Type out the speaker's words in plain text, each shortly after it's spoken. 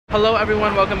Hello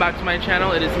everyone, welcome back to my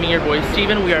channel. It is me, your boy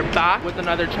Steven. We are back with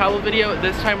another travel video.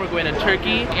 This time we're going to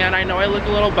Turkey, and I know I look a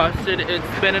little busted.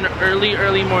 It's been an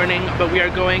early morning, but we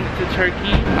are going to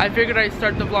Turkey. I figured I'd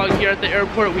start the vlog here at the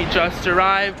airport. We just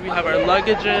arrived. We have our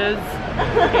luggages,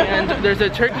 and there's a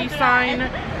Turkey sign.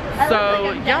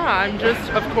 So yeah, I'm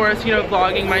just, of course, you know,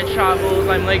 vlogging my travels.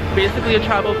 I'm like basically a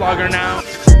travel vlogger now.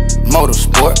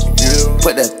 Motorsport,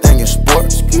 put that thing in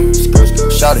sports.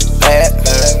 Shout it bad,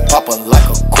 pop it like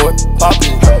a court.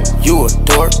 You a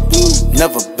dork,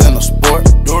 never been a sport.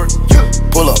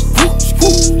 Pull up,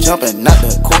 jumping out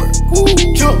the court.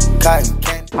 Cotton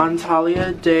candy.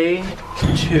 Antalya day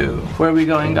 2. Where are we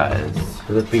going, guys?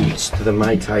 To the beach, to the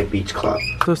Mai Tai Beach Club.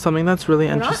 So something that's really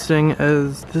interesting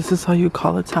is this is how you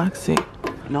call a taxi.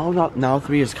 No, now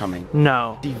 3 is coming.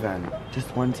 No. Steven,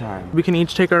 just one time. We can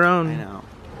each take our own. I know.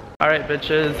 Alright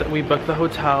bitches, we booked the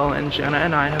hotel and Jana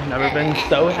and I have never been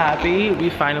so happy. We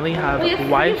finally have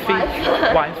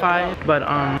Wi-Fi, but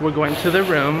we're going to the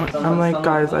room. I'm like,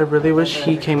 guys, I really wish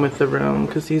he came with the room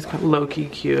because he's low-key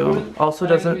cute. Also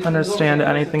doesn't understand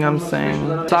anything I'm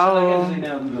saying. Sal.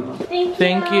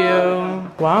 Thank you.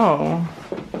 Wow.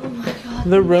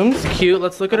 The room's cute.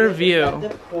 Let's look at our view.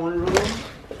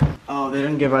 Oh, they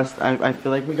didn't give us, I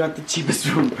feel like we got the cheapest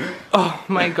room. Oh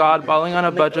my god, balling on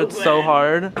a budget so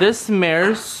hard. This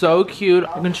mare's so cute.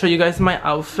 I'm gonna show you guys my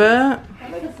outfit.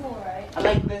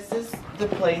 Like, this is the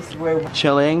place where we're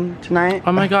chilling tonight.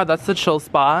 Oh my god, that's the chill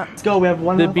spot. Let's go, we have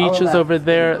one. The beach is over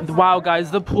there. Wow, guys,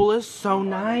 the pool is so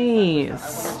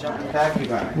nice.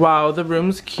 Wow, the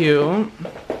room's cute.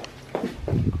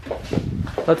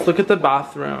 Let's look at the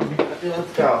bathroom.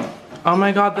 Let's go. Oh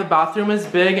my god, the bathroom is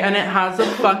big and it has a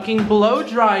fucking blow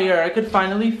dryer. I could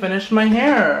finally finish my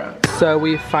hair. So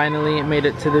we finally made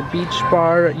it to the beach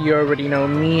bar. You already know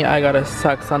me. I got a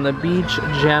sex on the beach.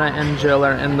 Jana and Jill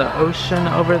are in the ocean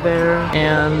over there.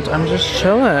 And I'm just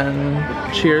chilling.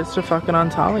 Cheers to fucking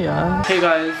Antalya. Hey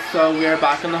guys, so we are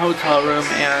back in the hotel room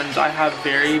and I have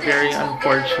very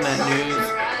unfortunate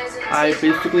news. I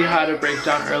basically had a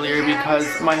breakdown earlier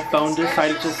because my phone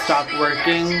decided to stop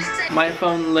working. My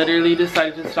phone literally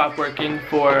decided to stop working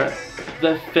for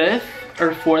the 5th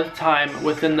or 4th time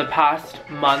within the past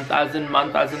month, as in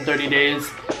 30 days.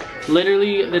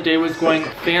 Literally, the day was going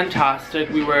fantastic.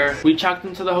 We checked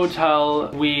into the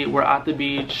hotel, we were at the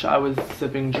beach, I was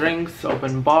sipping drinks,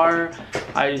 open bar.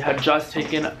 I had just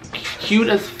taken cute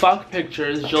as fuck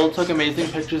pictures. Jill took amazing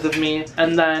pictures of me,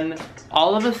 and then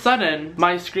all of a sudden,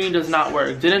 my screen does not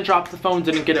work. Didn't drop the phone,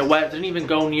 didn't get it wet, didn't even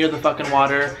go near the fucking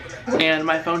water, and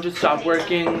my phone just stopped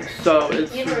working. So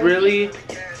it's really,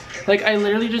 like, I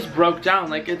literally just broke down.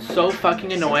 Like, it's so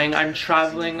fucking annoying. I'm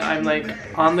traveling, I'm like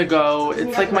on the go.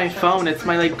 It's like my phone, it's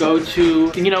my like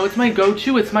go-to, you know, it's my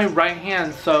go-to, it's my right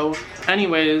hand. So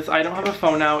anyways, I don't have a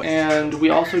phone now, and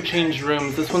we also changed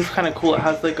rooms. This one's kind of cool. It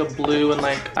has like a blue and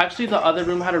like, actually the other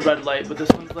room had a red light, but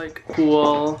this one's like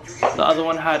cool. The other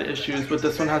one had issues, but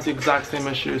this one has the exact same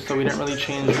issues, so we didn't really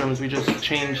change rooms. We just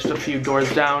changed a few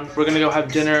doors down. We're gonna go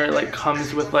have dinner. It like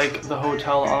comes with like the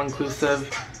hotel all-inclusive,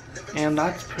 and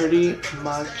that's pretty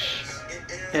much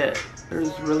it.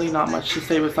 There's really not much to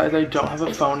say besides I don't have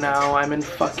a phone now. I'm in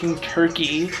fucking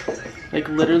Turkey. Like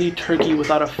literally Turkey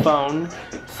without a phone.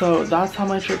 So that's how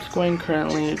my trip's going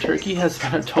currently. Turkey has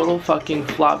been a total fucking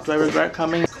flop. Do I regret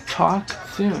coming? Talk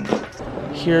soon.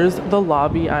 Here's the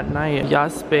lobby at night.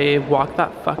 Yes, babe, walk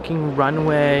that fucking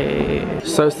runway.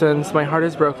 So since my heart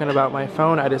is broken about my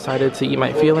phone, I decided to eat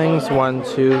my feelings. 1,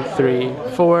 2, 3,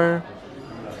 4.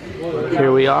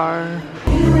 Here we are.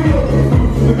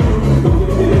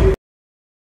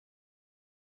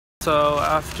 So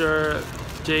after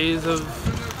days of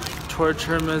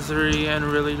torture, misery, and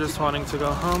really just wanting to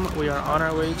go home, we are on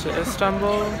our way to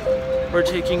Istanbul. We're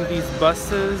taking these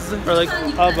buses, or like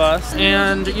a bus,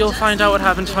 and you'll find out what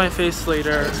happened to my face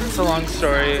later. It's a long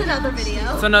story. It's another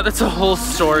video. It's a whole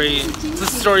story. It's a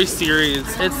story series.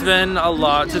 It's been a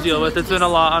lot to deal with. It's been a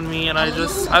lot on me, and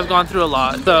I've gone through a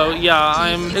lot. So yeah,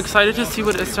 I'm excited to see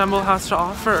what Istanbul has to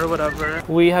offer or whatever.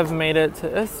 We have made it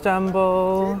to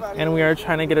Istanbul, and we are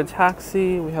trying to get a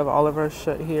taxi. We have all of our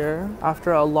shit here.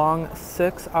 After a long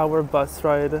 6-hour bus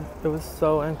ride, it was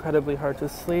so incredibly hard to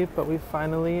sleep, but we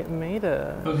finally made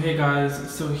it. Okay guys,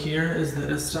 so here is the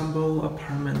Istanbul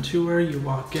apartment tour. You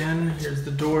walk in, here's the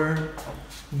door.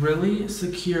 Really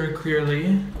secure,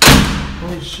 clearly.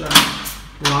 Holy shit.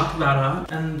 Lock that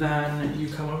up. And then you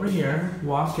come over here,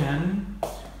 walk in.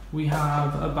 We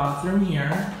have a bathroom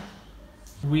here.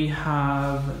 We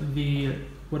have the,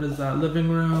 what is that, living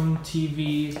room,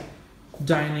 TV,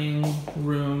 dining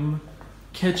room,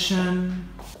 kitchen.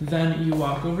 Then you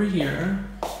walk over here.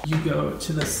 You go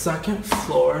to the second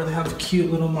floor. They have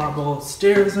cute little marble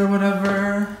stairs or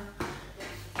whatever.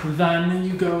 Then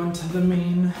you go into the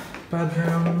main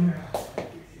bedroom.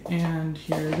 And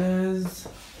here it is.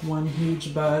 One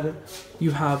huge bed. You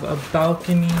have a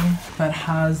balcony that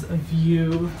has a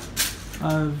view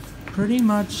of pretty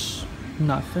much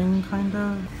nothing, kind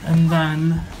of. And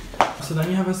then, so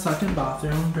then you have a second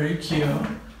bathroom, very cute.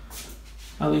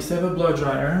 At least they have a blow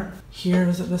dryer.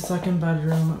 Here's the second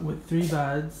bedroom with 3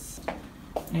 beds.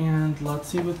 And let's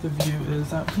see what the view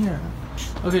is out here.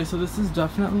 Okay, so this is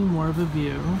definitely more of a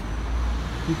view.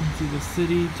 You can see the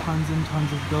city, tons and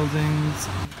tons of buildings.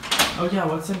 Oh yeah,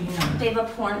 what's in here? They have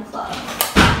a porn club.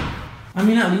 I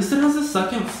mean, at least it has a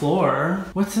second floor.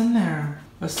 What's in there?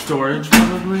 A storage,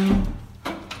 probably.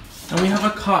 And we have a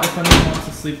cot if anyone wants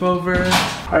to sleep over.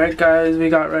 Alright guys, we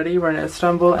got ready. We're in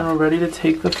Istanbul and we're ready to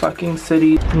take the fucking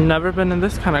city. Never been in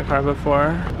this kind of car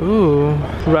before. Ooh,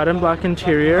 red and black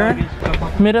interior.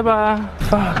 Merhaba.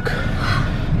 Fuck.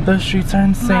 Those streets are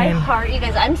insane. My heart, you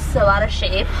guys, I'm so out of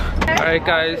shape. Alright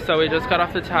guys, so we just got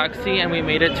off the taxi and we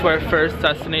made it to our first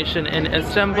destination in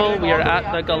Istanbul. We are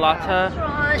at the Galata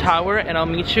Tower and I'll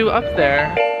meet you up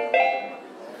there.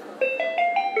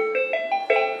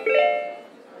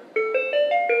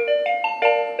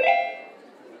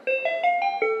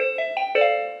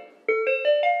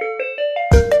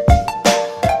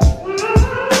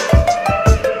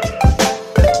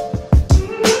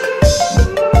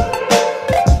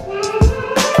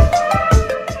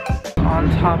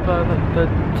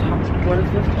 What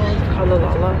is this called?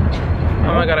 Kalalala?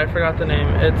 Oh my god, I forgot the name.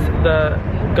 It's the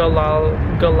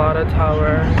Galata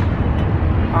Tower.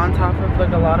 On top of the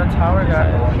Galata Tower,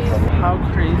 guys. How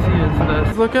crazy is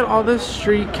this? Look at all the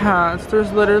street cats.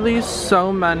 There's literally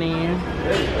so many.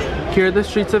 Here are the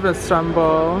streets of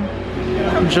Istanbul.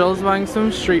 Jill's buying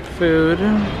some street food.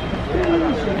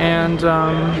 And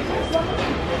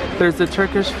there's the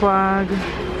Turkish flag.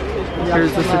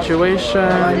 Here's the situation.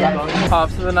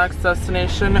 Off to the next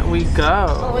destination we go.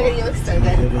 Oh my god, you look so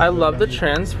good. I love the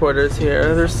transporters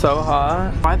here. They're so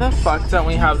hot. Why the fuck don't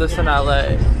we have this in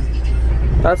LA?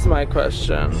 That's my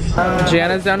question.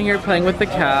 Jana's down here playing with the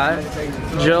cat.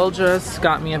 Jill just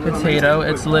got me a potato.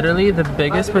 It's literally the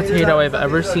biggest potato I've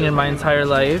ever seen in my entire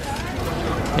life.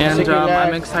 And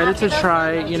I'm excited to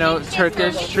try, you know,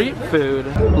 Turkish street food.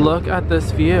 Look at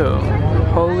this view.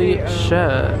 Holy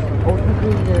shit.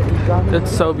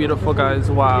 It's so beautiful, guys.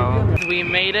 Wow. We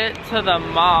made it to the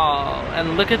mall.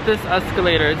 And look at this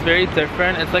escalator. It's very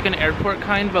different. It's like an airport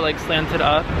kind, but like slanted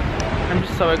up. I'm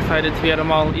just so excited to be at a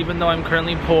mall, even though I'm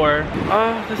currently poor.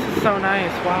 Oh, this is so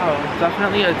nice. Wow.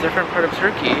 Definitely a different part of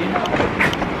Turkey.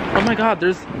 Oh my god,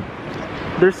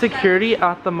 there's security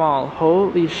at the mall.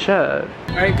 Holy shit.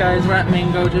 Alright guys, we're at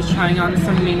Mango just trying on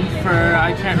some mink fur.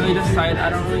 I can't really decide. I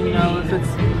don't really know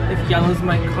if yellow's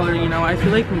my color, you know. I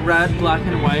feel like red, black,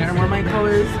 and white are more my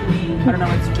colors. I don't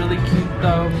know, it's really cute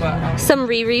though, but some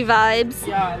Riri vibes.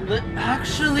 Yeah,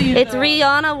 actually it's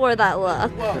Rihanna wore that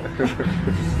look.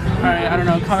 Alright, I don't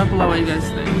know. Comment below what you guys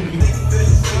think.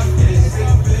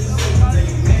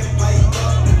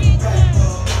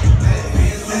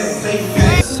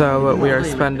 So we are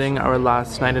spending our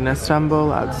last night in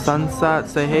Istanbul at sunset.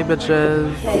 Say hey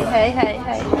bitches. Hey, hey, hey,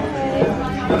 hey,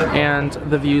 hey. And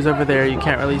the views over there you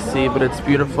can't really see, but it's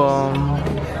beautiful.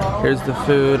 Here's the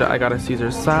food. I got a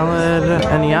Caesar salad.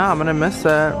 And yeah, I'm gonna miss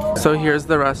it. So here's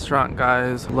the restaurant,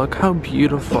 guys. Look how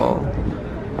beautiful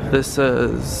this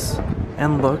is.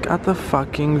 And look at the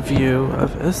fucking view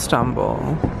of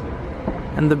Istanbul.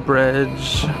 And the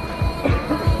bridge.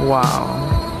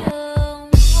 Wow.